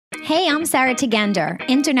Hey, I'm Sarah Tegender,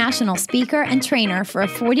 international speaker and trainer for a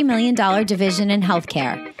 $40 million division in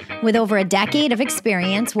healthcare. With over a decade of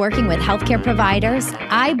experience working with healthcare providers,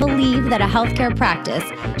 I believe that a healthcare practice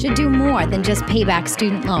should do more than just pay back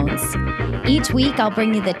student loans. Each week, I'll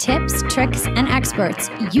bring you the tips, tricks, and experts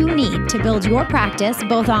you need to build your practice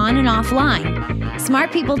both on and offline.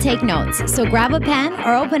 Smart people take notes, so grab a pen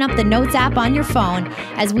or open up the Notes app on your phone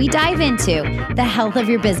as we dive into the Health of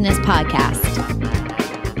Your Business podcast.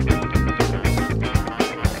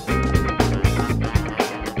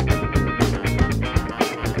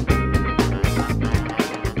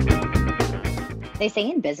 They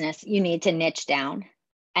say in business, you need to niche down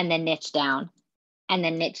and then niche down and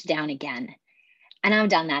then niche down again. And I've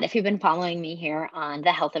done that. If you've been following me here on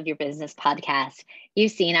the Health of Your Business podcast,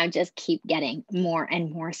 you've seen I just keep getting more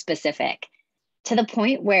and more specific to the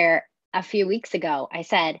point where a few weeks ago I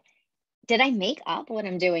said, did I make up what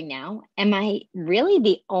I'm doing now? Am I really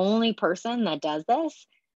the only person that does this?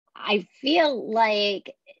 I feel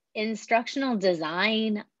like instructional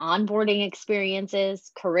design, onboarding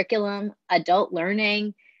experiences, curriculum, adult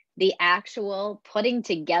learning, the actual putting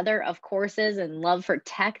together of courses and love for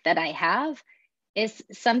tech that I have is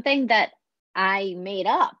something that I made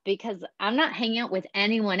up because I'm not hanging out with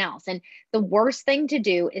anyone else. And the worst thing to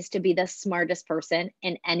do is to be the smartest person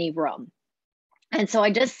in any room. And so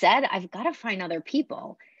I just said, I've got to find other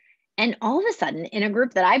people. And all of a sudden, in a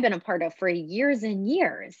group that I've been a part of for years and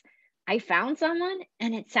years, I found someone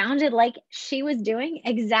and it sounded like she was doing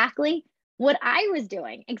exactly what I was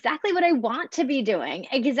doing, exactly what I want to be doing,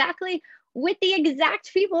 exactly with the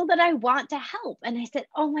exact people that I want to help. And I said,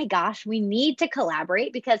 oh my gosh, we need to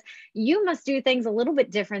collaborate because you must do things a little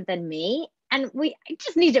bit different than me. And I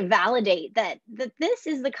just need to validate that this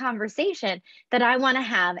is the conversation that I want to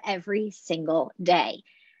have every single day.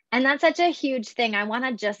 And that's such a huge thing. I want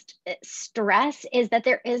to just stress is that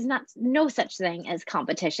there is no such thing as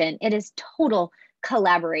competition. It is total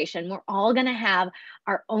collaboration. We're all going to have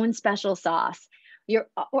our own special sauce. We're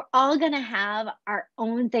all going to have our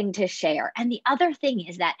own thing to share. And the other thing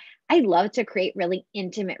is that I love to create really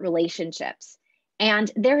intimate relationships.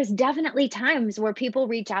 And there's definitely times where people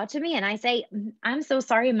reach out to me and I say, I'm so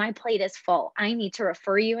sorry, my plate is full. I need to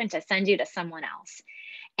refer you and to send you to someone else.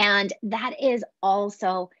 And that is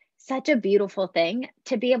also such a beautiful thing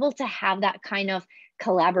to be able to have that kind of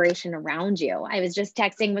collaboration around you. I was just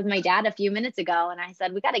texting with my dad a few minutes ago and I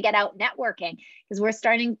said, we got to get out networking because we're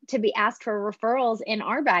starting to be asked for referrals in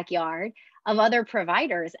our backyard of other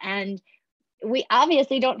providers. And we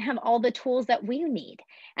obviously don't have all the tools that we need.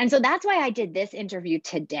 And so that's why I did this interview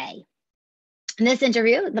today. In this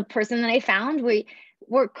interview, the person that I found, we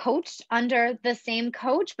were coached under the same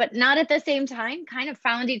coach, but not at the same time, kind of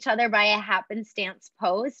found each other by a happenstance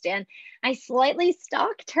post. And I slightly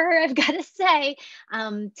stalked her, I've got to say,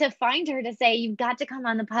 to find her to say, you've got to come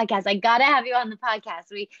on the podcast. I got to have you on the podcast.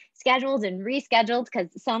 We scheduled and rescheduled because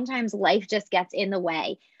sometimes life just gets in the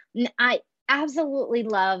way. And I absolutely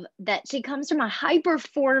love that she comes from a high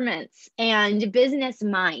performance and business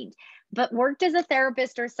mind, but worked as a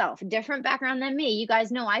therapist herself, different background than me. You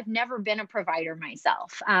guys know I've never been a provider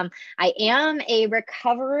myself. I am a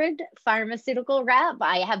recovered pharmaceutical rep.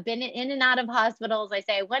 I have been in and out of hospitals. I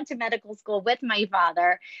say I went to medical school with my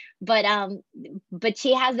father, but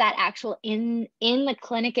she has that actual in the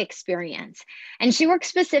clinic experience. And she works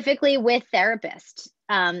specifically with therapists.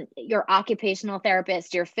 Your occupational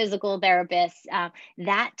therapist, your physical therapist,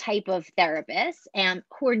 that type of therapist, and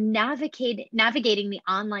who are navigating the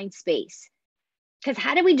online space. Because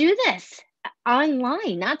how do we do this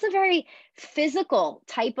online? That's a very physical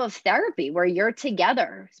type of therapy where you're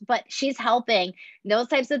together, but she's helping those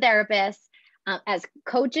types of therapists as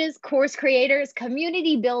coaches, course creators,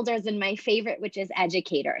 community builders, and my favorite, which is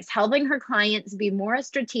educators, helping her clients be more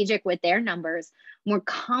strategic with their numbers, more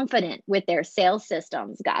confident with their sales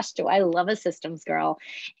systems. Gosh, do I love a systems girl,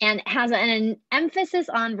 and has an emphasis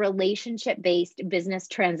on relationship-based business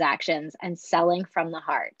transactions and selling from the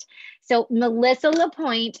heart. So Melissa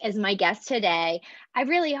LaPointe is my guest today. I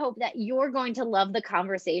really hope that you're going to love the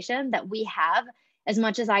conversation that we have as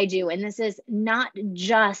much as I do. And this is not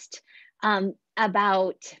just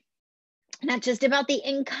about the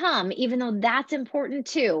income, even though that's important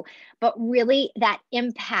too, but really that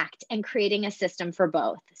impact and creating a system for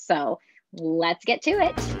both. So let's get to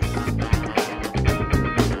it.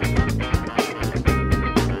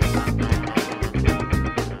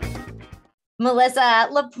 Melissa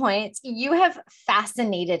LaPointe, you have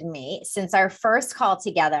fascinated me since our first call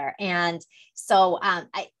together. And so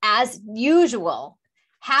as usual,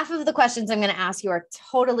 half of the questions I'm going to ask you are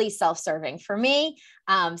totally self-serving for me,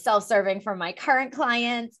 self-serving for my current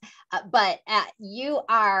clients, but you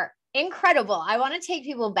are Incredible. I want to take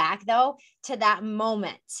people back though to that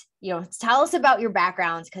moment. Tell us about your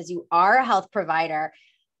backgrounds because you are a health provider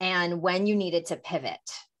and when you needed to pivot.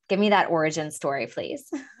 Give me that origin story, please.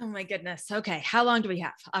 Oh my goodness. Okay. How long do we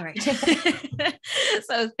have? All right.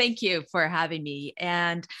 So thank you for having me.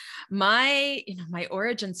 And my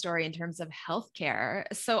origin story in terms of healthcare.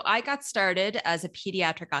 So I got started as a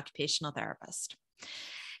pediatric occupational therapist.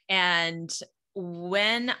 And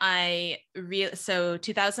so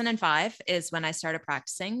 2005 is when I started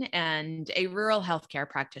practicing, and a rural healthcare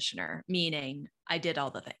practitioner, meaning I did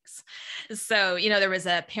all the things. So, there was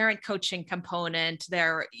a parent coaching component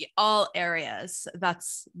there, all areas.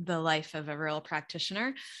 That's the life of a rural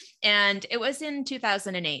practitioner. And it was in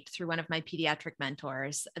 2008 through one of my pediatric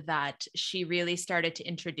mentors that she really started to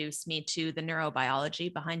introduce me to the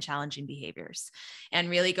neurobiology behind challenging behaviors and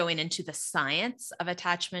really going into the science of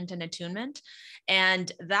attachment and attunement.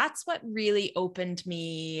 And that's what really opened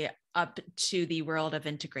me up to the world of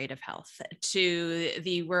integrative health, to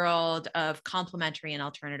the world of complementary and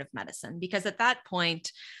alternative medicine. Because at that point,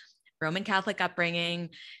 Roman Catholic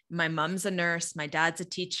upbringing, my mom's a nurse, my dad's a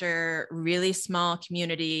teacher, really small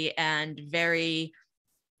community and very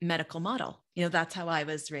medical model. That's how I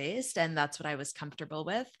was raised and that's what I was comfortable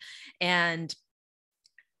with. And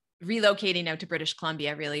relocating out to British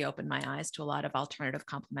Columbia really opened my eyes to a lot of alternative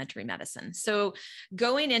complementary medicine. So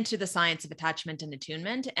going into the science of attachment and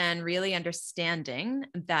attunement and really understanding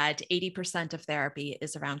that 80% of therapy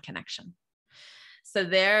is around connection. So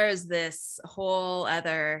there's this whole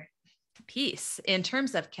other piece in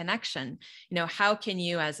terms of connection. How can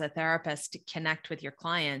you as a therapist connect with your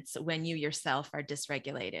clients when you yourself are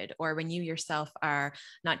dysregulated, or when you yourself are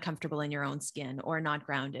not comfortable in your own skin, or not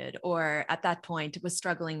grounded, or at that point was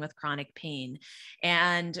struggling with chronic pain,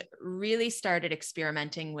 and really started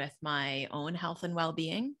experimenting with my own health and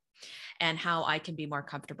well-being and how I can be more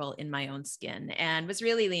comfortable in my own skin, and was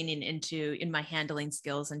really leaning in my handling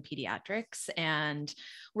skills in pediatrics and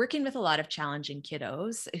working with a lot of challenging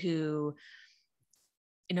kiddos who,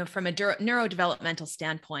 from a neurodevelopmental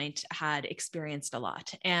standpoint, had experienced a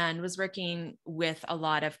lot, and was working with a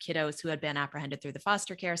lot of kiddos who had been apprehended through the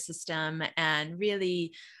foster care system and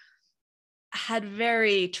really had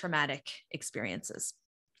very traumatic experiences.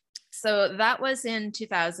 So that was in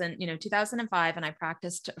 2005, and I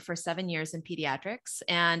practiced for 7 years in pediatrics.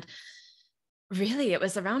 And really, it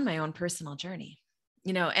was around my own personal journey,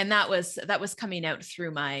 and that was coming out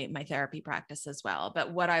through my therapy practice as well.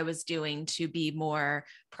 But what I was doing to be more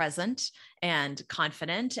present and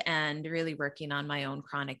confident and really working on my own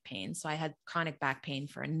chronic pain. So I had chronic back pain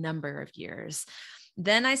for a number of years.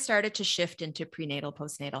 Then I started to shift into prenatal,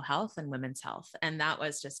 postnatal health and women's health. And that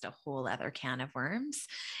was just a whole other can of worms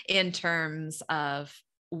in terms of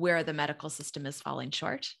where the medical system is falling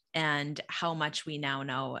short and how much we now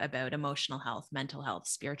know about emotional health, mental health,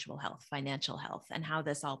 spiritual health, financial health, and how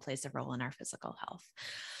this all plays a role in our physical health.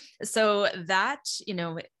 So that,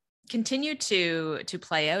 continued to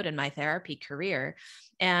play out in my therapy career.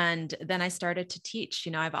 And then I started to teach.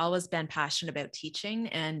 I've always been passionate about teaching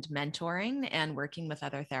and mentoring and working with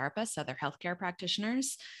other therapists, other healthcare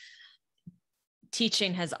practitioners.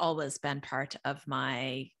 Teaching has always been part of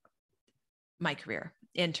my career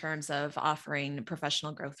in terms of offering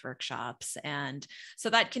professional growth workshops. And so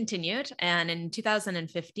that continued. And in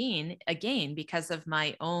 2015, again, because of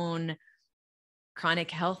my own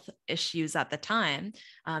chronic health issues at the time,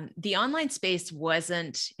 the online space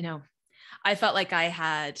wasn't, I felt like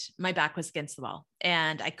my back was against the wall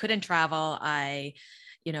and I couldn't travel. I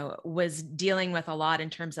was dealing with a lot in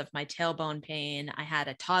terms of my tailbone pain. I had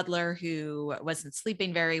a toddler who wasn't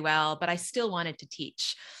sleeping very well, but I still wanted to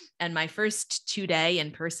teach. And my first 2-day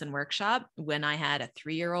in-person workshop, when I had a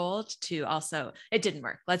 3-year-old it didn't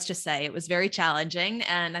work. Let's just say it was very challenging.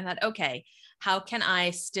 And I thought, okay, how can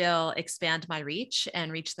I still expand my reach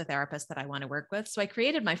and reach the therapist that I want to work with? So I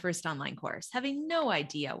created my first online course, having no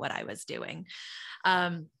idea what I was doing.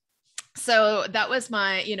 So that was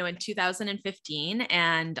in 2015,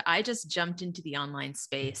 and I just jumped into the online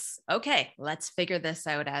space. Okay, let's figure this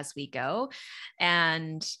out as we go.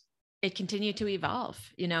 And it continued to evolve,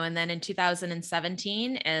 and then in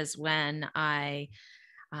 2017 is when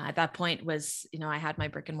at that point was, I had my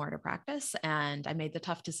brick and mortar practice and I made the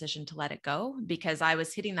tough decision to let it go because I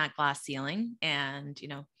was hitting that glass ceiling and,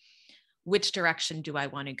 which direction do I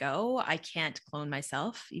want to go? I can't clone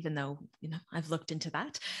myself, even though, I've looked into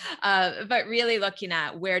that, but really looking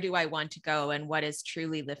at where do I want to go and what is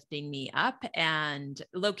truly lifting me up. And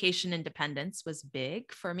location independence was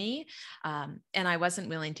big for me. And I wasn't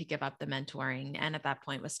willing to give up the mentoring. And at that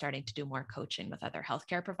point was starting to do more coaching with other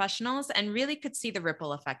healthcare professionals, and really could see the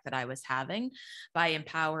ripple effect that I was having by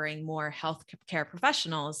empowering more healthcare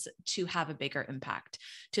professionals to have a bigger impact,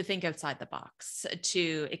 to think outside the box,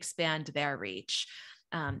 to expand their reach.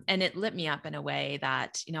 And it lit me up in a way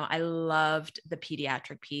that, I loved the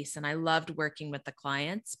pediatric piece and I loved working with the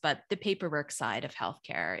clients, but the paperwork side of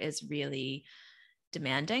healthcare is really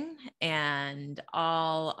demanding. And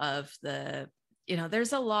all of the,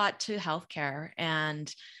 there's a lot to healthcare.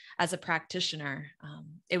 And as a practitioner,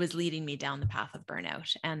 it was leading me down the path of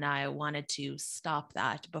burnout. And I wanted to stop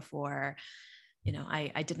that before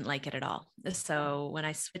I didn't like it at all. So when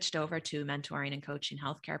I switched over to mentoring and coaching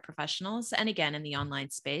healthcare professionals, and again, in the online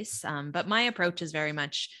space, but my approach is very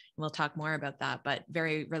much, and we'll talk more about that, but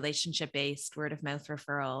very relationship-based, word of mouth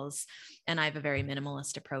referrals. And I have a very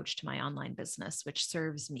minimalist approach to my online business, which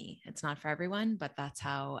serves me. It's not for everyone, but that's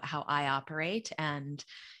how I operate. And,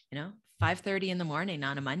 5:30 in the morning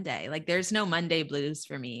on a Monday, like there's no Monday blues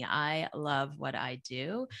for me. I love what I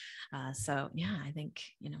do. So yeah, I think,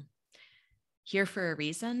 here for a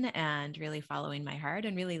reason and really following my heart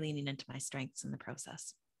and really leaning into my strengths in the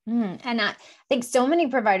process. And I think so many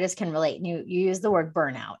providers can relate. You use the word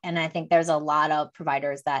burnout. And I think there's a lot of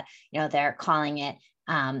providers that, they're calling it,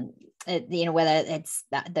 whether it's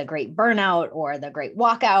the great burnout or the great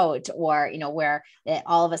walkout, or, where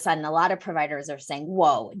all of a sudden a lot of providers are saying,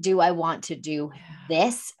 whoa, do I want to do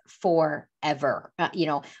this forever?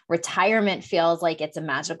 Retirement feels like it's a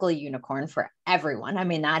magical unicorn for everyone. I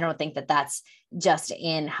mean, I don't think that that's just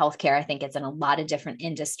in healthcare. I think it's in a lot of different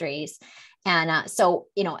industries. And so,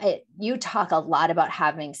 you talk a lot about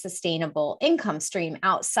having sustainable income stream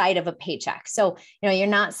outside of a paycheck. So, you're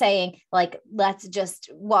not saying like, let's just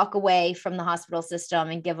walk away from the hospital system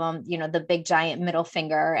and give them, the big giant middle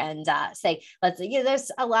finger and say, there's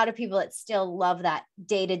a lot of people that still love that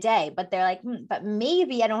day to day, but they're like, but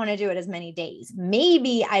maybe I don't want to do it as many days.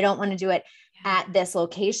 Maybe I don't want to do it at this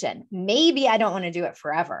location. Maybe I don't want to do it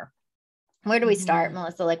forever. Where do we start,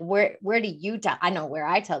 Melissa? Like, where do you I know where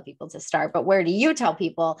I tell people to start, but where do you tell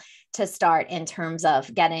people to start in terms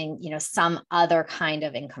of getting, some other kind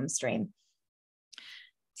of income stream?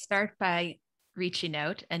 Start by reaching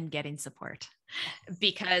out and getting support.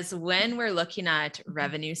 Because when we're looking at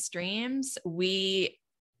revenue streams,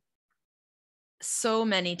 so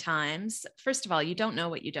many times, first of all, you don't know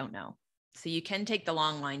what you don't know. So you can take the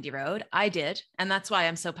long, windy road. I did. And that's why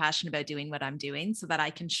I'm so passionate about doing what I'm doing, so that I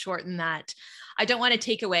can shorten that. I don't want to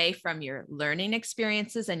take away from your learning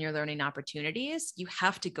experiences and your learning opportunities. You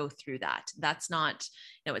have to go through that. That's not,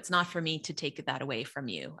 it's not for me to take that away from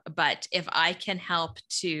you. But if I can help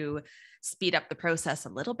to speed up the process a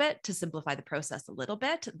little bit, to simplify the process a little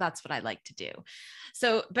bit, that's what I like to do.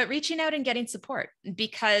 So, but reaching out and getting support,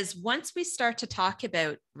 because once we start to talk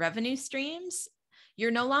about revenue streams, you're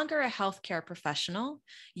no longer a healthcare professional.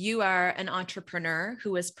 You are an entrepreneur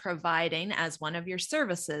who is providing as one of your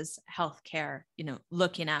services, healthcare,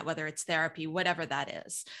 looking at whether it's therapy, whatever that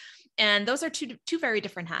is. And those are two very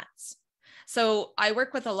different hats. So I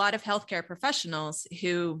work with a lot of healthcare professionals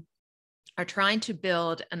who are trying to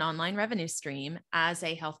build an online revenue stream as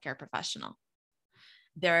a healthcare professional.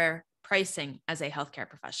 They're pricing as a healthcare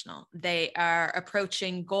professional. They are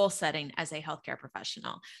approaching goal setting as a healthcare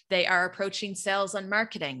professional. They are approaching sales and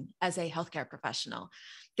marketing as a healthcare professional.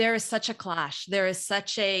 There is such a clash. There is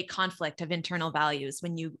such a conflict of internal values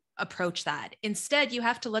when you approach that. Instead, you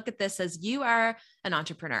have to look at this as you are an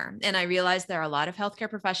entrepreneur. And I realize there are a lot of healthcare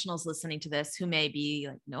professionals listening to this who may be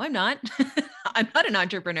like, no, I'm not. I'm not an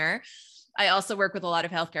entrepreneur. I also work with a lot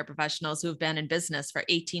of healthcare professionals who have been in business for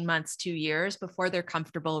 18 months, 2 years before they're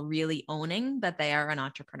comfortable really owning that they are an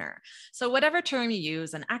entrepreneur. So whatever term you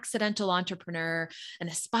use, an accidental entrepreneur, an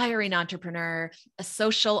aspiring entrepreneur, a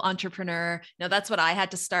social entrepreneur, that's what I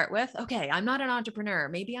had to start with. Okay, I'm not an entrepreneur.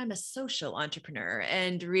 Maybe I'm a social entrepreneur,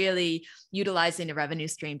 and really utilizing a revenue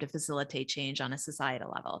stream to facilitate change on a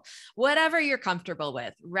societal level. Whatever you're comfortable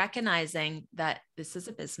with, recognizing that this is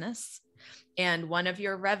a business. and one of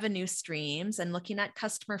your revenue streams and looking at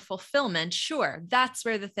customer fulfillment, sure, that's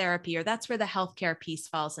where the therapy or that's where the healthcare piece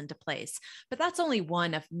falls into place. But that's only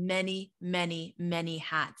one of many, many, many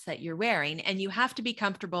hats that you're wearing. And you have to be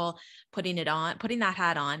comfortable putting that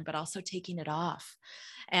hat on, but also taking it off.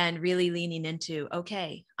 And really leaning into,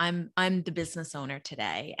 okay, I'm the business owner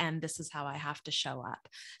today, and this is how I have to show up.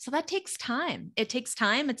 So that takes time. It takes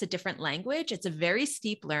time. It's a different language. It's a very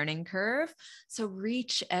steep learning curve. So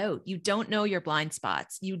reach out. You don't know your blind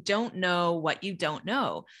spots. You don't know what you don't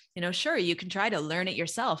know. Sure, you can try to learn it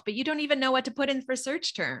yourself, but you don't even know what to put in for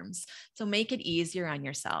search terms. So make it easier on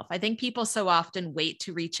yourself. I think people so often wait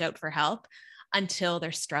to reach out for help until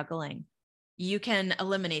they're struggling. You can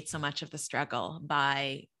eliminate so much of the struggle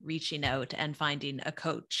by reaching out and finding a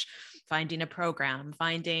coach, finding a program,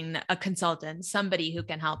 finding a consultant, somebody who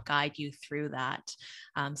can help guide you through that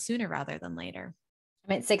sooner rather than later.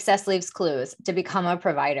 I mean, success leaves clues. To become a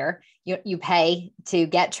provider, you pay to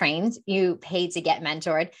get trained, you pay to get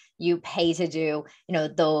mentored, you pay to do,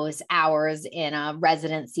 those hours in a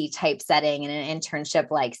residency type setting, in an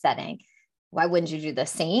internship like setting. Why wouldn't you do the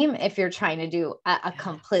same if you're trying to do a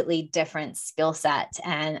completely different skill set?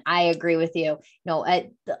 And I agree with you.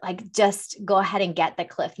 Just go ahead and get the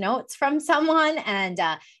cliff notes from someone. And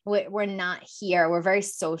we're not here. We're very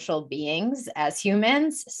social beings as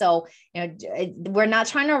humans. So, we're not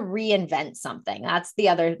trying to reinvent something. That's the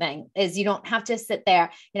other thing, is you don't have to sit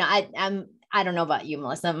there. I don't know about you,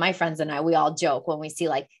 Melissa. My friends and I, we all joke when we see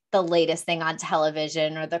like the latest thing on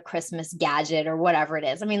television or the Christmas gadget or whatever it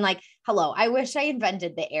is. I mean, like, hello, I wish I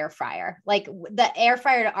invented the air fryer. Like the air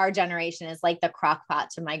fryer to our generation is like the crock pot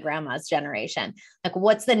to my grandma's generation. Like,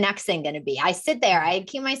 what's the next thing going to be? I sit there, I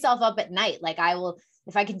keep myself up at night. Like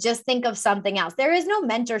if I could just think of something else. There is no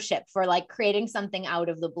mentorship for like creating something out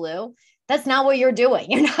of the blue. That's not what you're doing.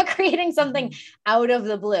 You're not creating something out of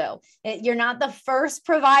the blue. You're not the first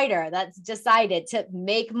provider that's decided to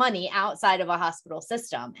make money outside of a hospital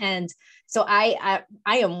system. And so I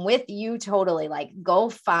am with you totally. Like, go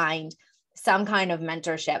find some kind of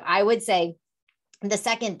mentorship. I would say the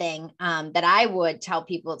second thing that I would tell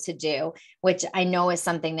people to do, which I know is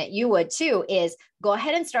something that you would too, is go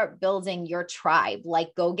ahead and start building your tribe. Like,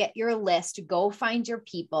 go get your list, go find your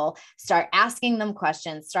people, start asking them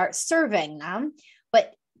questions, start serving them.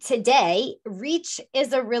 But today, reach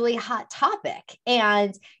is a really hot topic.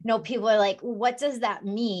 And, people are like, what does that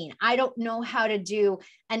mean? I don't know how to do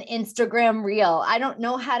an Instagram reel. I don't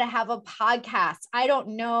know how to have a podcast. I don't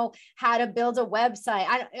know how to build a website.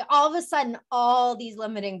 All of a sudden, all these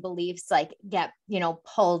limiting beliefs like get,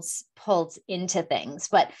 pulled into things.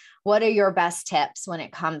 But what are your best tips when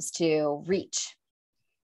it comes to reach?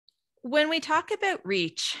 When we talk about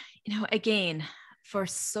reach, again, for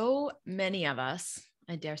so many of us,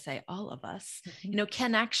 I dare say all of us,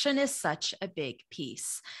 connection is such a big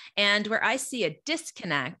piece. And where I see a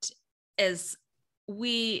disconnect is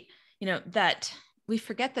that we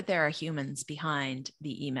forget that there are humans behind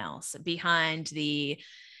the emails, behind the,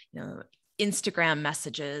 Instagram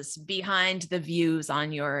messages, behind the views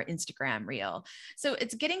on your Instagram reel. So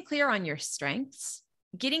it's getting clear on your strengths,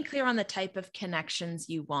 getting clear on the type of connections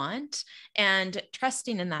you want, and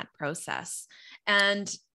trusting in that process.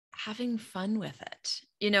 And having fun with it,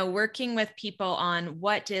 working with people on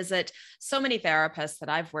what is it. So many therapists that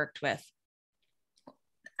I've worked with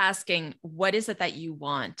asking, what is it that you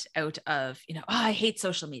want out of, I hate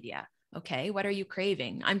social media. Okay. What are you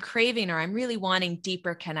craving? I'm craving, or I'm really wanting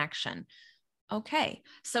deeper connection. Okay.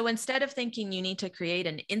 So instead of thinking you need to create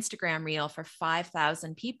an Instagram reel for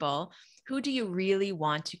 5,000 people, who do you really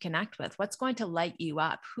want to connect with? What's going to light you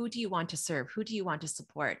up? Who do you want to serve? Who do you want to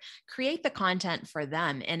support? Create the content for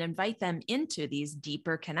them and invite them into these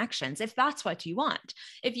deeper connections. If that's what you want,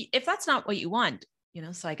 if that's not what you want,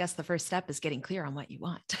 so I guess the first step is getting clear on what you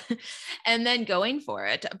want and then going for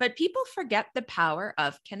it. But people forget the power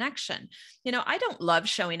of connection. I don't love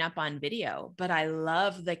showing up on video, but I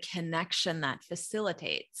love the connection that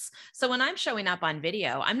facilitates. So when I'm showing up on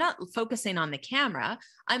video, I'm not focusing on the camera.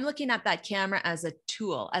 I'm looking at that camera as a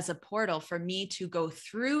tool, as a portal for me to go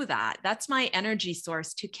through that. That's my energy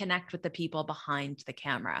source to connect with the people behind the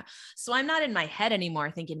camera. So I'm not in my head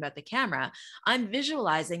anymore thinking about the camera. I'm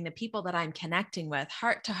visualizing the people that I'm connecting with,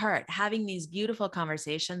 heart to heart, having these beautiful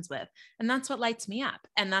conversations with. And that's what lights me up.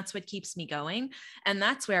 And that's what keeps me going. And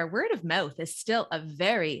that's where word of mouth is still a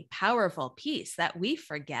very powerful piece that we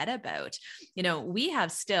forget about. We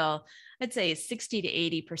have still, I'd say 60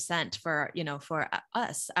 to 80% for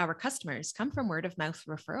us, our customers come from word of mouth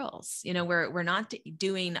referrals. We're not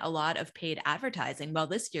doing a lot of paid advertising. Well,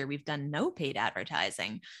 this year we've done no paid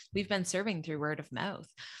advertising. We've been serving through word of mouth.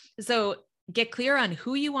 So get clear on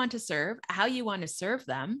who you want to serve, how you want to serve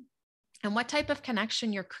them, and what type of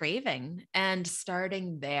connection you're craving, and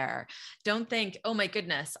starting there. Don't think, oh my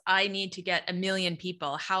goodness, I need to get 1 million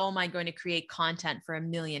people. How am I going to create content for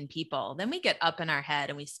 1 million people? Then we get up in our head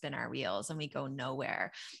and we spin our wheels and we go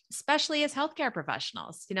nowhere, especially as healthcare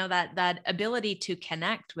professionals. That ability to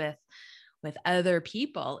connect with other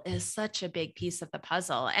people is such a big piece of the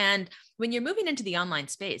puzzle. And when you're moving into the online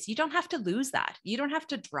space, you don't have to lose that. You don't have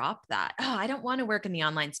to drop that. Oh, I don't want to work in the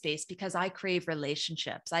online space because I crave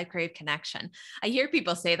relationships. I crave connection. I hear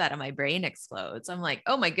people say that and my brain explodes. I'm like,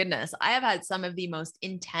 oh my goodness, I have had some of the most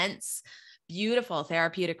intense, beautiful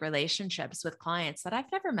therapeutic relationships with clients that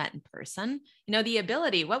I've never met in person. The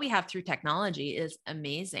ability, what we have through technology is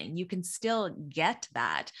amazing. You can still get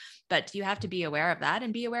that, but you have to be aware of that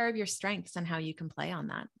and be aware of your strengths and how you can play on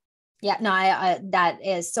that. Yeah, no, I that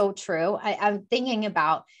is so true. I'm thinking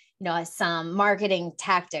about, some marketing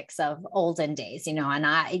tactics of olden days, and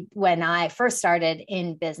when I first started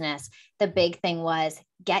in business, the big thing was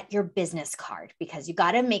get your business card, because you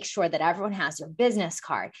got to make sure that everyone has your business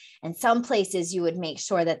card. And some places you would make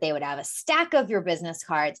sure that they would have a stack of your business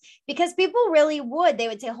cards, because people really would. They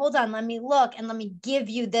would say, hold on, let me look and let me give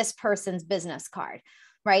you this person's business card.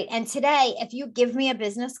 Right. And today, if you give me a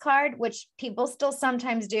business card, which people still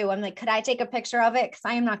sometimes do, I'm like, could I take a picture of it? Because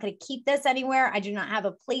I am not going to keep this anywhere. I do not have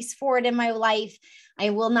a place for it in my life.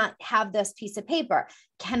 I will not have this piece of paper.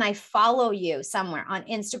 Can I follow you somewhere on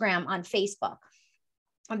Instagram, on Facebook?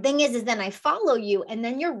 The thing is then I follow you and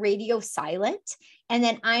then you're radio silent. And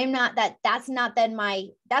then that's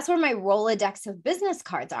where my Rolodex of business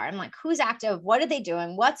cards are. I'm like, who's active? What are they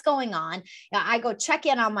doing? What's going on? I go check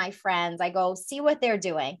in on my friends. I go see what they're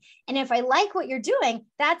doing. And if I like what you're doing,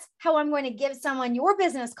 that's how I'm going to give someone your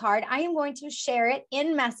business card. I am going to share it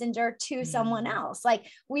in Messenger to someone else. Like,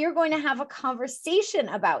 we are going to have a conversation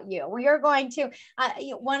about you. We are going to,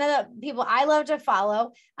 one of the people I love to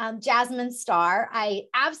follow, Jasmine Star. I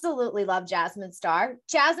absolutely love Jasmine Star.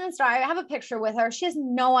 Jasmine Star, I have a picture with her. She has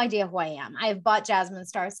no idea who I am. I've bought Jasmine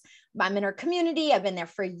Stars. I'm in her community. I've been there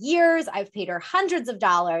for years. I've paid her hundreds of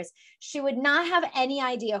dollars. She would not have any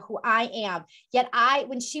idea who I am. Yet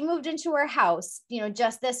when she moved into her house,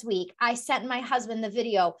 just this week, I sent my husband the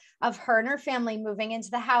video of her and her family moving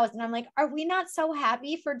into the house. And I'm like, are we not so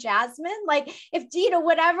happy for Jasmine? Like, if,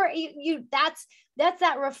 whatever that's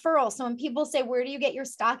that referral. So when people say, where do you get your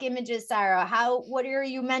stock images, Sarah? What are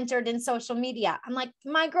you mentored in social media? I'm like,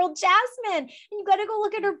 my girl, Jasmine, and you got to go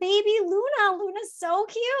look at her baby, Luna. Luna's so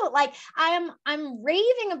cute. Like, I'm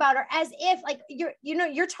raving about her as if, like,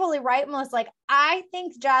 you're totally right, Melissa. Like, I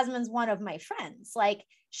think Jasmine's one of my friends. Like,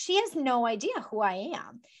 she has no idea who I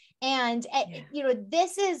am. And,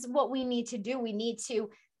 this is what we need to do. We need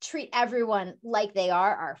to treat everyone like they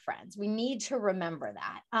are our friends. We need to remember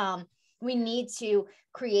that. We need to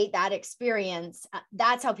create that experience.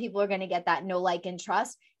 That's how people are going to get that know, like, and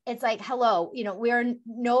trust. It's like, hello, we are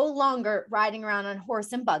no longer riding around on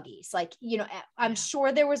horse and buggies. Like, I'm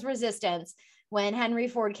sure there was resistance when Henry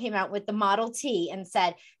Ford came out with the Model T and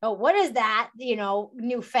said, oh, what is that,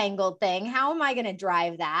 newfangled thing? How am I going to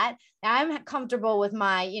drive that? I'm comfortable with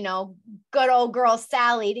my, good old girl,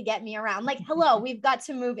 Sally, to get me around. Like, hello, we've got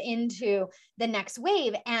to move into the next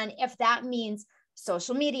wave. And if that means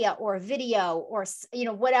social media or video or,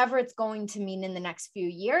 whatever it's going to mean in the next few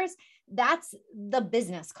years, that's the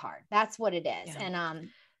business card. That's what it is. Yeah. And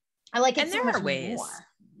I like it. And so there are ways. More.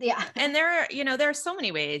 Yeah. And there are so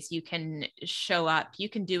many ways you can show up. You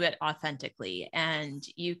can do it authentically, and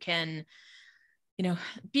you can,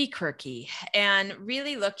 be quirky, and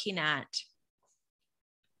really looking at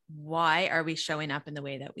why are we showing up in the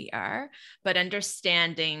way that we are, but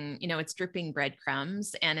understanding, it's dripping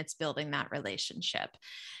breadcrumbs and it's building that relationship.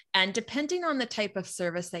 And depending on the type of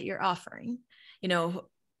service that you're offering,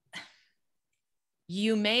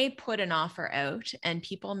 you may put an offer out and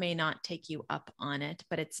people may not take you up on it,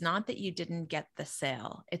 but it's not that you didn't get the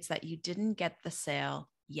sale. It's that you didn't get the sale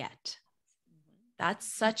yet. That's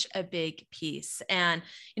such a big piece. And,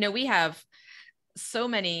 we have so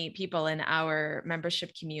many people in our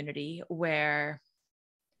membership community where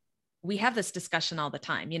we have this discussion all the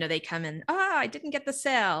time. They come in, I didn't get the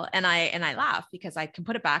sale. And I laugh because I can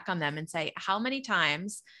put it back on them and say, how many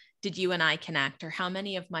times did you and I connect? Or how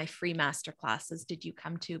many of my free masterclasses did you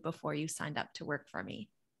come to before you signed up to work for me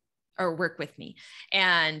or work with me?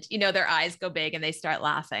 And, their eyes go big and they start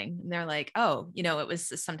laughing and they're like, oh, it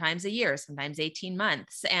was sometimes a year, sometimes 18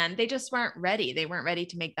 months. And they just weren't ready. They weren't ready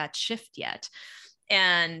to make that shift yet.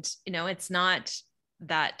 And, it's not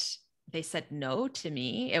that they said no to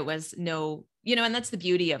me. It was no, and that's the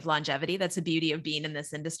beauty of longevity. That's the beauty of being in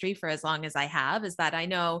this industry for as long as I have, is that I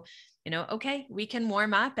know okay, we can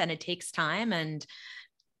warm up and it takes time, and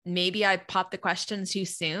maybe I pop the question too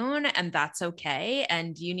soon, and that's okay.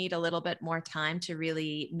 And you need a little bit more time to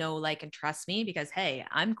really know, like, and trust me, because hey,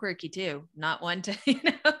 I'm quirky too, not one to,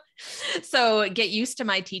 so get used to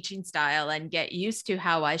my teaching style and get used to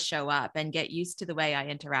how I show up and get used to the way I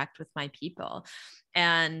interact with my people.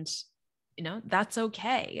 And, that's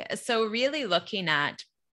okay. So really looking at,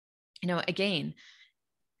 again,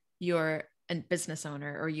 you're a business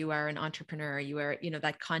owner, or you are an entrepreneur, you are,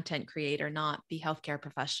 that content creator, not the healthcare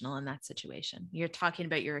professional in that situation. You're talking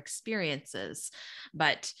about your experiences,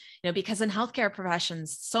 but, because in healthcare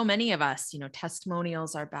professions, so many of us,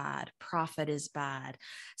 testimonials are bad, profit is bad,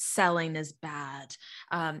 selling is bad.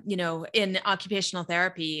 In occupational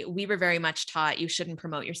therapy, we were very much taught you shouldn't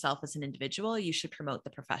promote yourself as an individual, you should promote the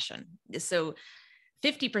profession. So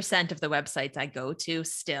 50% of the websites I go to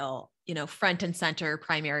still, front and center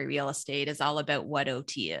primary real estate is all about what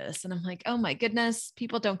OT is. And I'm like, oh my goodness,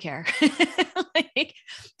 people don't care. Like,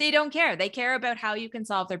 they don't care. They care about how you can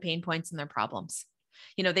solve their pain points and their problems.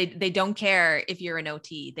 They don't care if you're an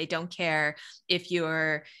OT. They don't care if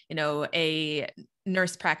you're, a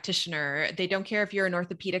nurse practitioner. They don't care if you're an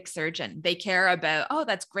orthopedic surgeon. They care about, oh,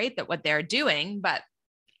 that's great that what they're doing, but,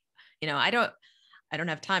 I don't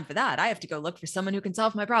have time for that. I have to go look for someone who can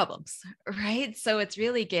solve my problems, right? So it's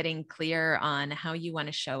really getting clear on how you want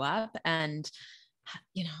to show up. And,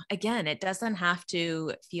 again, it doesn't have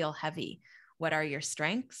to feel heavy. What are your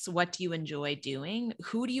strengths? What do you enjoy doing?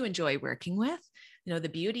 Who do you enjoy working with? The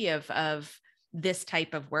beauty of this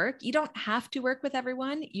type of work, you don't have to work with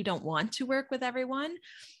everyone. You don't want to work with everyone.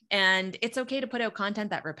 And it's okay to put out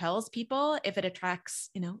content that repels people if it attracts,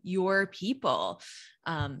 your people.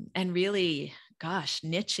 And really,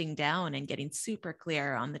 niching down and getting super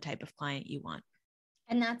clear on the type of client you want.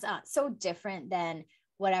 And that's so different than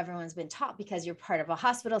what everyone's been taught, because you're part of a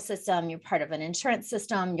hospital system, you're part of an insurance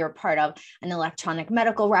system, you're part of an electronic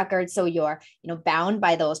medical record. So you're, bound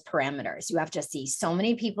by those parameters. You have to see so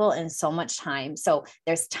many people in so much time. So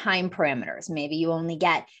there's time parameters. Maybe you only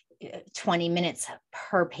get 20 minutes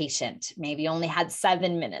per patient. Maybe you only had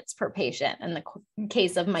 7 minutes per patient. In the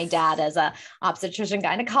case of my dad as a obstetrician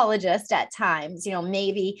gynecologist at times,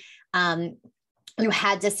 maybe you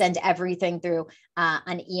had to send everything through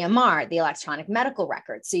an EMR, the electronic medical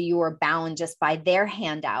record. So you were bound just by their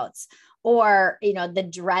handouts, or, the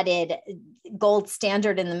dreaded gold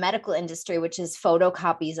standard in the medical industry, which is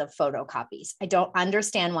photocopies of photocopies. I don't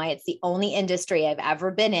understand why it's the only industry I've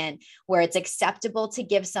ever been in where it's acceptable to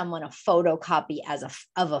give someone a photocopy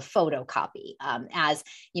of a photocopy, as,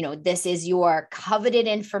 this is your coveted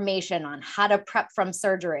information on how to prep from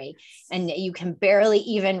surgery, and you can barely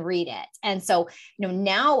even read it. And so,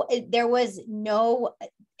 now there was no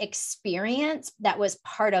experience that was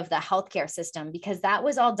part of the healthcare system, because that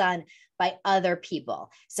was all done by other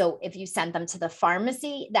people. So if you sent them to the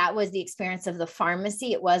pharmacy, that was the experience of the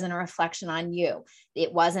pharmacy. It wasn't a reflection on you.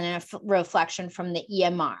 It wasn't a reflection from the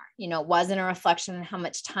EMR. It wasn't a reflection on how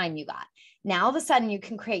much time you got. Now, all of a sudden, you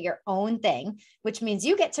can create your own thing, which means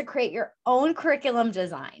you get to create your own curriculum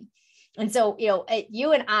design. And so,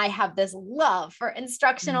 you and I have this love for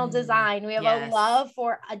instructional design. We have a love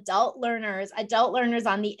for adult learners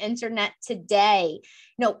on the internet today.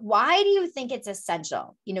 Why do you think it's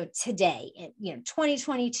essential, today, in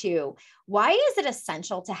 2022, why is it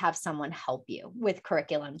essential to have someone help you with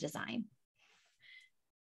curriculum design?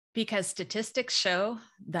 Because statistics show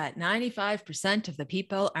that 95% of the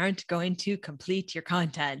people aren't going to complete your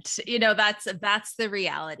content. That's the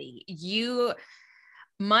reality.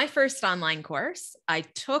 My first online course, I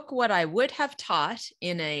took what I would have taught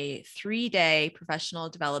in a 3-day professional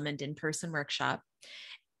development in-person workshop,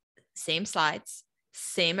 same slides,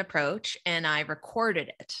 same approach, and I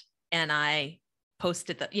recorded it, and I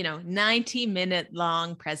posted the 90-minute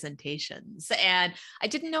long presentations. And I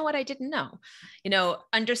didn't know what I didn't know,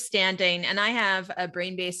 understanding. And I have a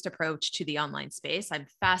brain-based approach to the online space. I'm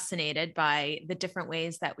fascinated by the different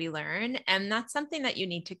ways that we learn. And that's something that you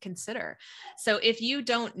need to consider. So if you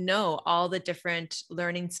don't know all the different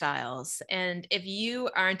learning styles, and if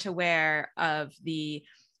you aren't aware of the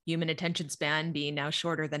human attention span being now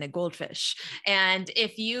shorter than a goldfish. And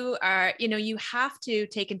if you are, you have to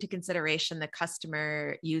take into consideration the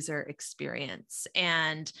customer user experience.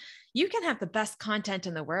 And you can have the best content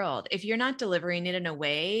in the world. If you're not delivering it in a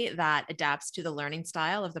way that adapts to the learning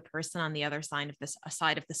style of the person on the other side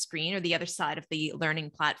of the screen, or the other side of the learning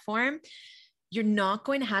platform, you're not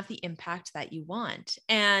going to have the impact that you want.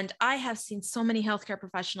 And I have seen so many healthcare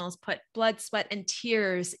professionals put blood, sweat, and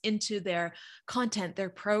tears into their content, their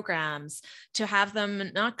programs, to have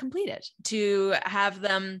them not completed, to have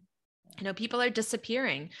them People are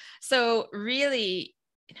disappearing. So really,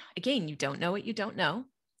 again, you don't know what you don't know,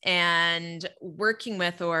 and working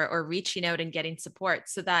with or reaching out and getting support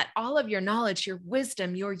so that all of your knowledge, your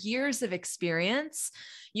wisdom, your years of experience,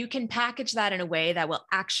 you can package that in a way that will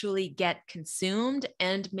actually get consumed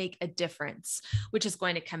and make a difference, which is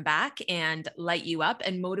going to come back and light you up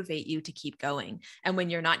and motivate you to keep going. And when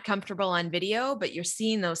you're not comfortable on video, but you're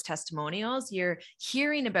seeing those testimonials, you're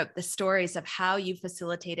hearing about the stories of how you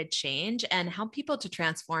facilitated change and help people to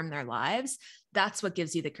transform their lives. That's what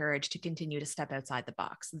gives you the courage to continue to step outside the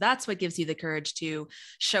box. That's what gives you the courage to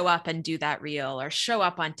show up and do that reel, or show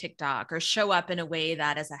up on TikTok, or show up in a way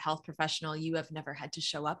that as a health professional, you have never had to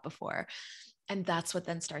show up before. And that's what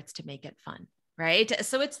then starts to make it fun. Right.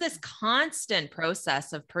 So it's this constant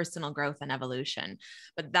process of personal growth and evolution,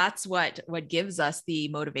 but that's what gives us the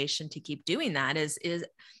motivation to keep doing that is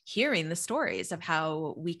hearing the stories of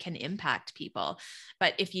how we can impact people.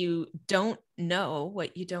 But if you don't know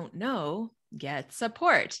what you don't know, get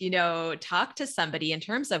support, talk to somebody in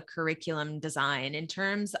terms of curriculum design, in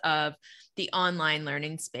terms of the online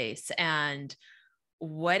learning space and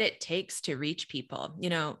what it takes to reach people,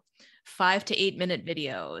 5 to 8 minute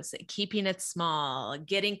videos, keeping it small,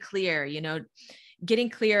 getting clear on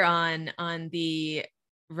the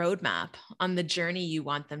roadmap, on the journey you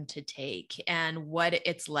want them to take and what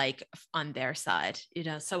it's like on their side.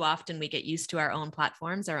 So often we get used to our own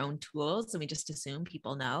platforms, our own tools, and we just assume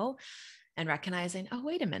people know. And recognizing, oh,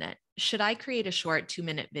 wait a minute, should I create a short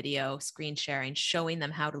 2-minute video screen sharing, showing them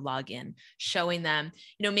how to log in, showing them,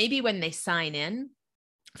 maybe when they sign in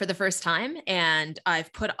for the first time and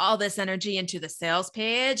I've put all this energy into the sales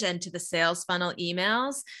page and to the sales funnel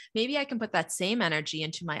emails, maybe I can put that same energy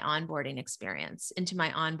into my onboarding experience, into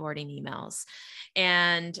my onboarding emails.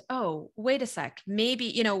 And, oh, wait a sec,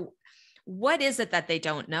 maybe, what is it that they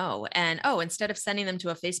don't know? And, instead of sending them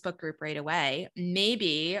to a Facebook group right away,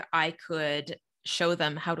 maybe I could show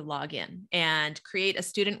them how to log in and create a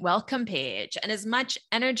student welcome page. And as much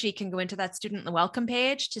energy can go into that student welcome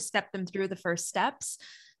page to step them through the first steps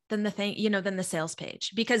than the sales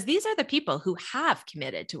page, because these are the people who have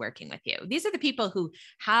committed to working with you. These are the people who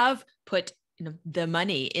have put the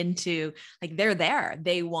money into, like, they're there,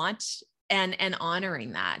 they want, and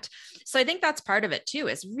honoring that. So I think that's part of it too,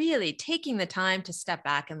 is really taking the time to step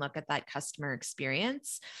back and look at that customer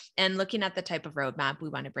experience and looking at the type of roadmap we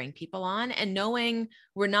want to bring people on, and knowing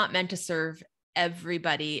we're not meant to serve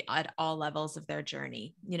everybody at all levels of their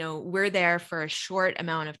journey. We're there for a short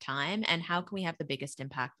amount of time, and how can we have the biggest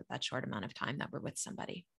impact with that short amount of time that we're with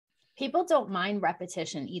somebody? People don't mind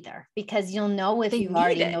repetition either, because you'll know if you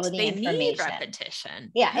already know the information. Need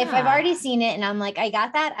repetition. Yeah. If I've already seen it and I'm like, I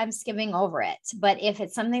got that, I'm skimming over it. But if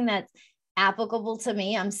it's something that's applicable to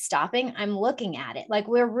me, I'm stopping, I'm looking at it. Like,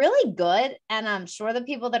 we're really good. And I'm sure the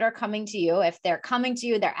people that are coming to you, if they're coming to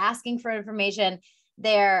you, they're asking for information,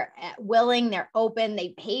 they're willing, they're open,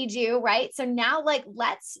 they paid you, right? So now, like,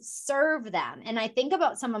 let's serve them. And I think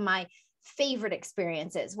about some of my favorite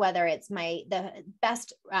experiences, whether it's the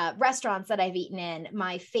best restaurants that I've eaten in,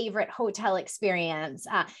 my favorite hotel experience.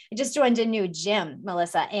 I just joined a new gym,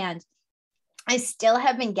 Melissa, and I still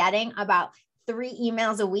have been getting about 3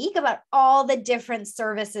 emails a week about all the different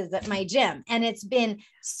services at my gym. And it's been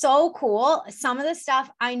so cool. Some of the stuff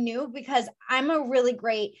I knew because I'm a really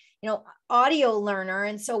great, audio learner.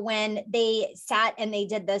 And so when they sat and they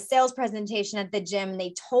did the sales presentation at the gym,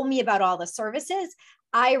 they told me about all the services,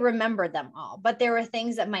 I remembered them all. But there were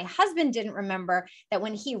things that my husband didn't remember, that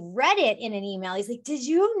when he read it in an email, he's like, did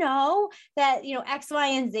you know that, X, Y,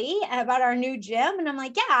 and Z about our new gym? And I'm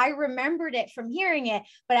like, yeah, I remembered it from hearing it,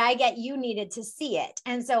 but I get you needed to see it.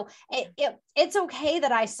 And so it's okay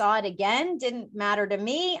that I saw it again. Didn't matter to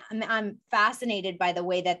me. I'm fascinated by the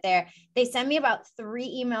way that they send me about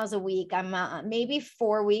 3 emails a week. I'm maybe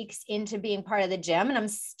 4 weeks into being part of the gym, and I'm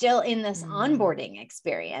still in this onboarding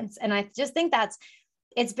experience. And I just think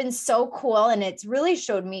it's been so cool. And it's really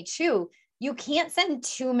showed me too, you can't send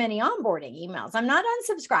too many onboarding emails. I'm not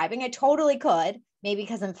unsubscribing. I totally could, maybe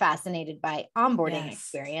because I'm fascinated by onboarding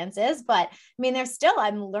experiences, but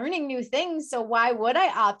I'm learning new things. So why would I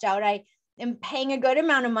opt out? I am paying a good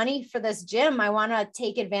amount of money for this gym. I want to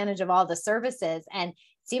take advantage of all the services. And it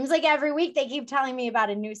seems like every week they keep telling me about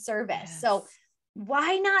a new service. Yes. So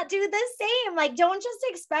why not do the same? Like, don't just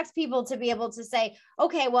expect people to be able to say,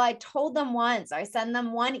 okay, well, I told them once, I send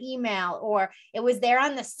them one email, or it was there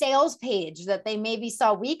on the sales page that they maybe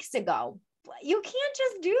saw weeks ago. You can't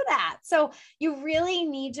just do that. So you really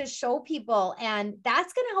need to show people, and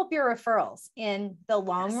that's going to help your referrals in the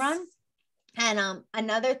long run. And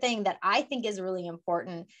another thing that I think is really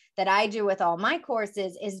important that I do with all my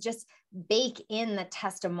courses is just bake in the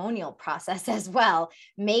testimonial process as well.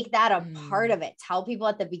 Make that a part of it. Tell people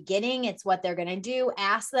at the beginning, it's what they're going to do.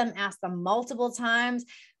 Ask them multiple times,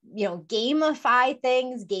 gamify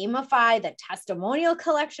things, gamify the testimonial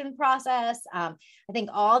collection process. I think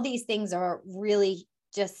all these things are really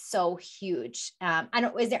just so huge.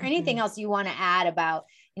 Is there anything else you want to add about,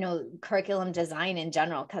 curriculum design in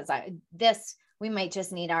general? Because we might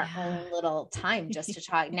just need our own little time just to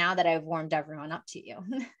talk now that I've warmed everyone up to you.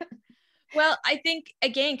 Well, I think,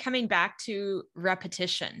 again, coming back to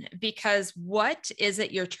repetition, because what is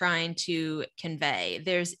it you're trying to convey?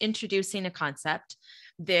 There's introducing a concept.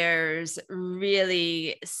 There's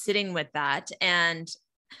really sitting with that. And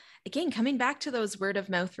again, coming back to those word of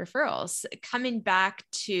mouth referrals, coming back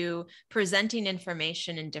to presenting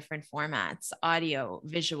information in different formats, audio,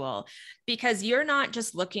 visual, because you're not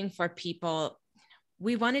just looking for people.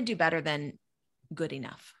 We want to do better than good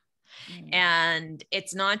enough. And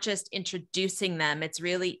it's not just introducing them, it's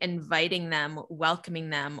really inviting them, welcoming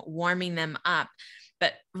them, warming them up.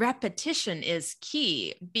 But repetition is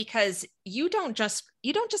key, because you don't just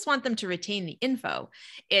want them to retain the info.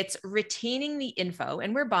 It's retaining the info,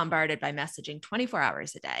 and we're bombarded by messaging 24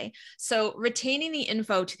 hours a day. So retaining the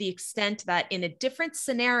info to the extent that in a different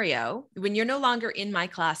scenario, when you're no longer in my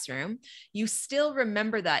classroom, you still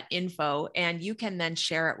remember that info and you can then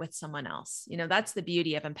share it with someone else. That's the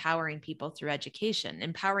beauty of empowering people through education,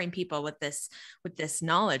 empowering people with this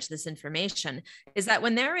knowledge, this information, is that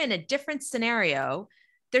when they're in a different scenario,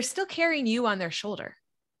 they're still carrying you on their shoulder,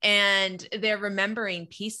 and they're remembering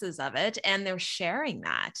pieces of it, and they're sharing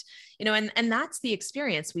that, and that's the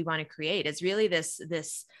experience we want to create, is really this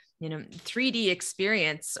 3D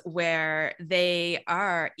experience where they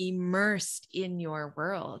are immersed in your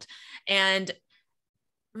world. And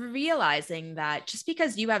realizing that just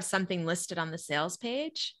because you have something listed on the sales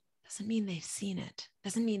page doesn't mean they've seen it,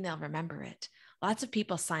 doesn't mean they'll remember it. Lots of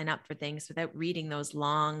people sign up for things without reading those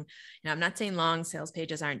long, I'm not saying long sales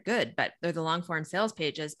pages aren't good, but they're the long form sales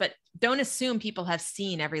pages, but don't assume people have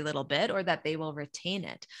seen every little bit or that they will retain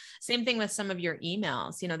it. Same thing with some of your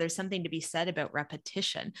emails. There's something to be said about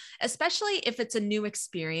repetition, especially if it's a new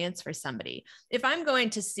experience for somebody. If I'm going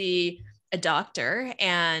to see a doctor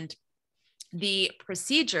and the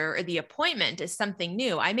procedure or the appointment is something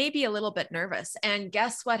new, I may be a little bit nervous. And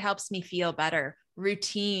guess what helps me feel better?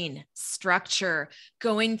 Routine, structure,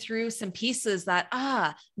 going through some pieces that,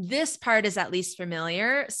 this part is at least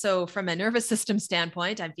familiar. So from a nervous system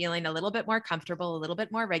standpoint, I'm feeling a little bit more comfortable, a little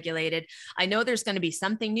bit more regulated. I know there's going to be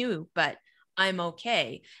something new, but I'm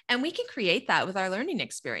okay. And we can create that with our learning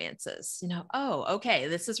experiences. Okay,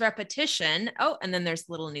 this is repetition. Oh, and then there's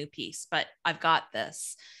a little new piece, but I've got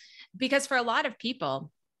this. Because for a lot of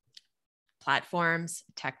people, platforms,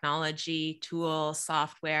 technology, tools,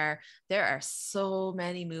 software, there are so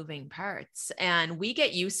many moving parts, and we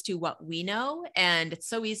get used to what we know. And it's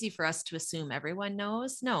so easy for us to assume everyone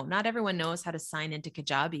knows. No, not everyone knows how to sign into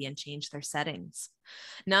Kajabi and change their settings.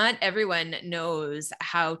 Not everyone knows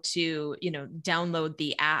how to, download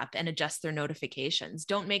the app and adjust their notifications.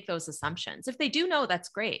 Don't make those assumptions. If they do know, that's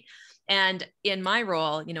great. And in my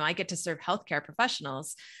role, I get to serve healthcare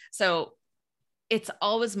professionals. So it's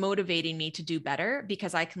always motivating me to do better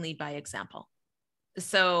because I can lead by example.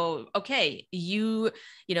 So, okay,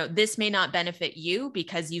 this may not benefit you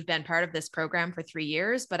because you've been part of this program for 3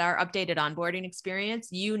 years, but our updated onboarding experience,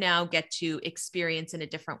 you now get to experience in a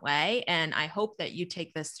different way. And I hope that you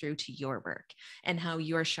take this through to your work and how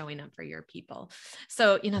you're showing up for your people.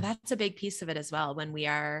 So, that's a big piece of it as well. When we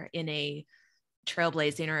are in a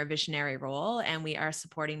trailblazing or a visionary role, and we are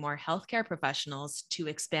supporting more healthcare professionals to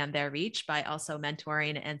expand their reach by also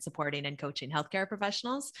mentoring and supporting and coaching healthcare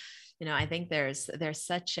professionals. I think there's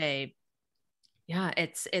such a,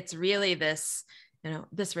 it's really this,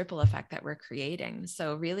 this ripple effect that we're creating.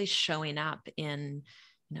 So really showing up in,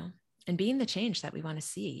 and being the change that we want to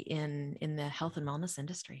see in the health and wellness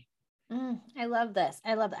industry. I love this.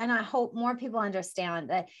 And I hope more people understand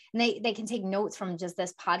that, and they can take notes from just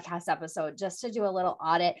this podcast episode, just to do a little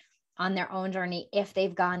audit on their own journey if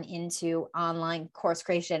they've gone into online course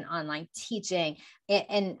creation, online teaching.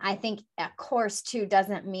 And I think a course too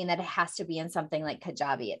doesn't mean that it has to be in something like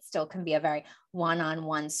Kajabi. It still can be a very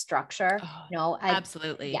one-on-one structure.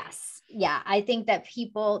 Absolutely. Yes. Yeah. I think that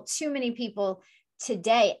too many people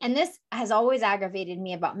today, and this has always aggravated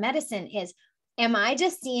me about medicine, is, am I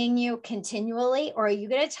just seeing you continually, or are you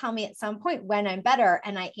going to tell me at some point when I'm better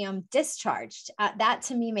and I am discharged? That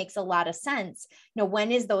to me makes a lot of sense.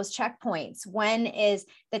 When is those checkpoints? When is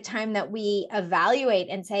the time that we evaluate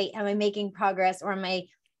and say, am I making progress, or am I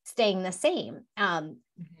staying the same. And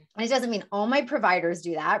it doesn't mean all my providers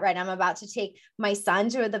do that, right? I'm about to take my son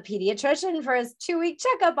to the pediatrician for his 2-week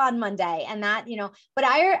checkup on Monday, and that, but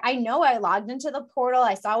I know I logged into the portal.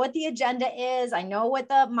 I saw what the agenda is. I know what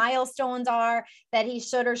the milestones are that he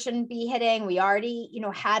should or shouldn't be hitting. We already,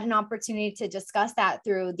 had an opportunity to discuss that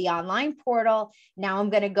through the online portal. Now I'm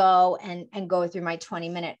going to go and go through my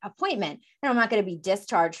 20-minute appointment, and I'm not going to be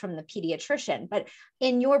discharged from the pediatrician. But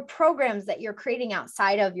in your programs that you're creating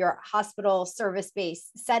outside of your hospital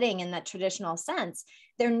service-based setting in that traditional sense,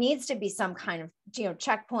 there needs to be some kind of,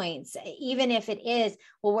 checkpoints, even if it is,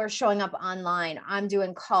 well, we're showing up online, I'm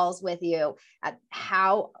doing calls with you.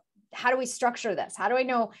 How do we structure this? How do I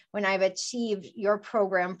know when I've achieved your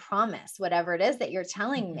program promise, whatever it is that you're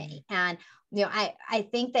telling me? And I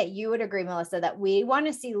think that you would agree, Melissa, that we want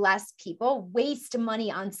to see less people waste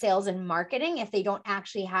money on sales and marketing if they don't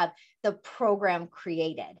actually have the program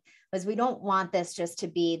created, because we don't want this just to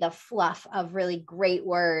be the fluff of really great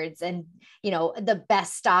words and, the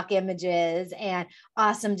best stock images and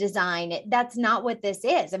awesome design. That's not what this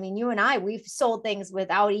is. I mean, you and I, we've sold things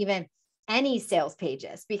without even any sales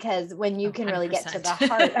pages, because when you can really get to the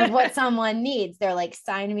heart of what someone needs, they're like,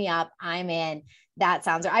 sign me up, I'm in. That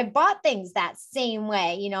sounds right. I bought things that same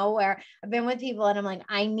way, where I've been with people and I'm like,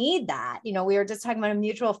 I need that. We were just talking about a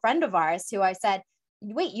mutual friend of ours who I said,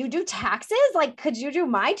 wait, you do taxes? Like, could you do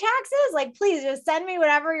my taxes? Like, please just send me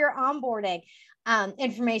whatever your onboarding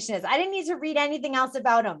information is. I didn't need to read anything else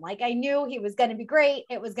about him. Like, I knew he was going to be great.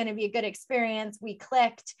 It was going to be a good experience. We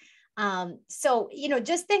clicked. So,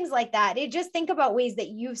 just things like that. Just think about ways that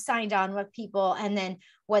you've signed on with people and then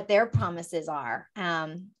what their promises are.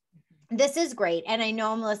 This is great. And I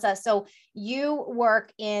know, Melissa, so you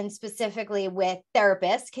work in specifically with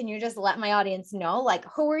therapists. Can you just let my audience know, like,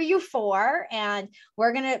 who are you for? And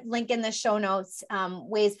we're going to link in the show notes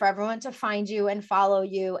ways for everyone to find you and follow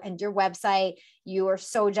you and your website. You are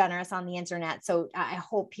so generous on the internet. So I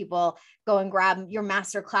hope people go and grab your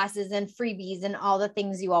master classes and freebies and all the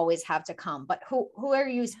things you always have to come. But who are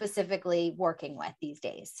you specifically working with these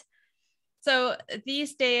days? So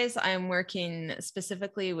these days I'm working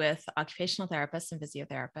specifically with occupational therapists and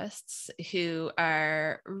physiotherapists who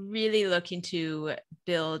are really looking to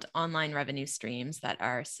build online revenue streams that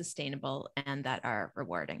are sustainable and that are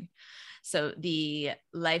rewarding. So the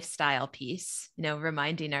lifestyle piece,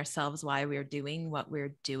 reminding ourselves why we're doing what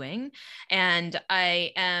we're doing. And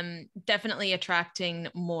I am definitely attracting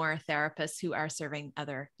more therapists who are serving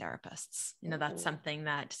other therapists. That's something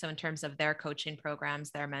that, so in terms of their coaching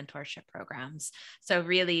programs, their mentorship programs, so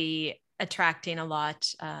really attracting a lot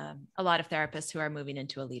of therapists who are moving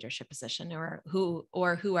into a leadership position or who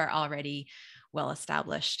are already well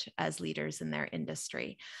established as leaders in their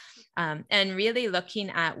industry. And really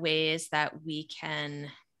looking at ways that we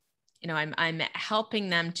can, I'm helping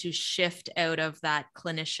them to shift out of that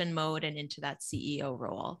clinician mode and into that CEO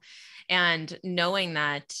role, and knowing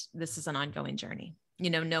that this is an ongoing journey,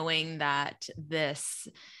 knowing that this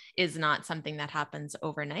is not something that happens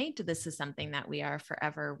overnight. This is something that we are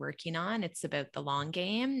forever working on. It's about the long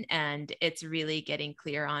game, and it's really getting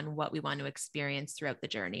clear on what we want to experience throughout the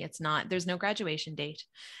journey. There's no graduation date.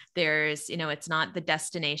 It's not the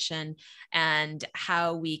destination, and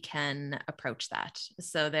how we can approach that.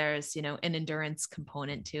 So there's, an endurance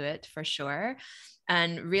component to it for sure.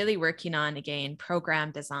 And really working on, again,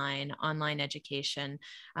 program design, online education.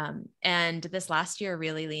 And this last year,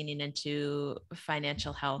 really leaning into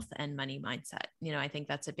financial health and money mindset. I think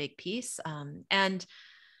that's a big piece. And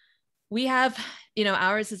we have,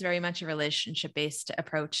 ours is very much a relationship-based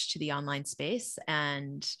approach to the online space,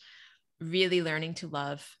 and really learning to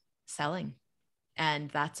love selling. And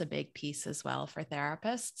that's a big piece as well for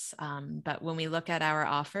therapists. But when we look at our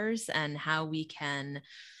offers and how we can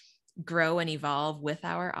grow and evolve with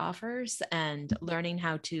our offers, and learning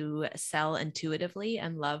how to sell intuitively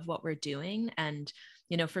and love what we're doing. And,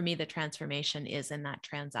 for me, the transformation is in that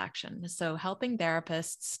transaction. So helping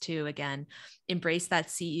therapists to, again, embrace that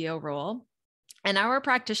CEO role. And our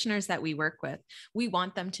practitioners that we work with, we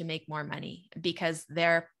want them to make more money, because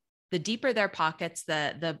the deeper their pockets,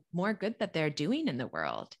 the more good that they're doing in the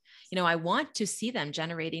world. I want to see them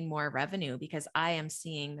generating more revenue, because I am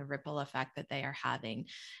seeing the ripple effect that they are having.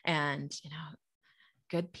 And,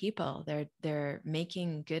 good people, they're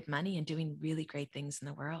making good money and doing really great things in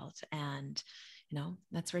the world. And,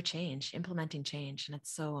 that's where implementing change. And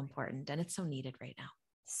it's so important, and it's so needed right now.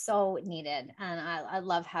 So needed. And I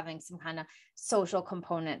love having some kind of social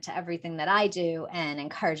component to everything that I do and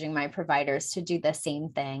encouraging my providers to do the same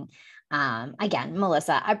thing. Again,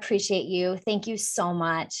 Melissa, I appreciate you. Thank you so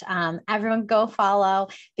much. Everyone go follow,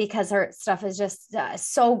 because her stuff is just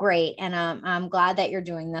so great. And I'm glad that you're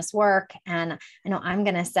doing this work. And I know I'm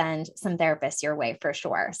going to send some therapists your way for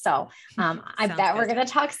sure. So I bet we're going to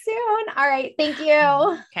talk soon. All right. Thank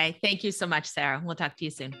you. Okay. Thank you so much, Sarah. We'll talk to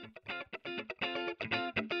you soon.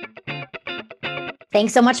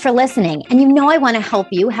 Thanks so much for listening. And you know I want to help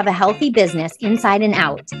you have a healthy business inside and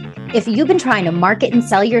out. If you've been trying to market and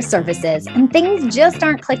sell your services and things just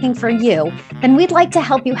aren't clicking for you, then we'd like to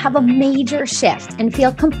help you have a major shift and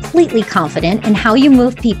feel completely confident in how you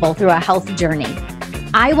move people through a health journey.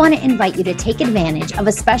 I want to invite you to take advantage of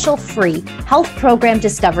a special free health program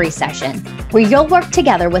discovery session where you'll work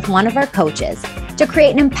together with one of our coaches to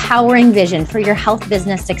create an empowering vision for your health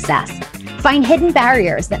business success. Find hidden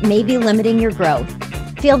barriers that may be limiting your growth.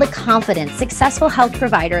 Feel the confidence successful health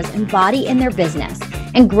providers embody in their business,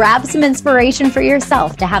 and grab some inspiration for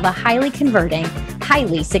yourself to have a highly converting,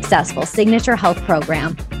 highly successful signature health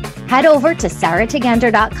program. Head over to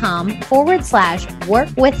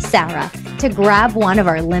sarahtegender.com/work with Sarah to grab one of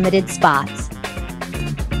our limited spots.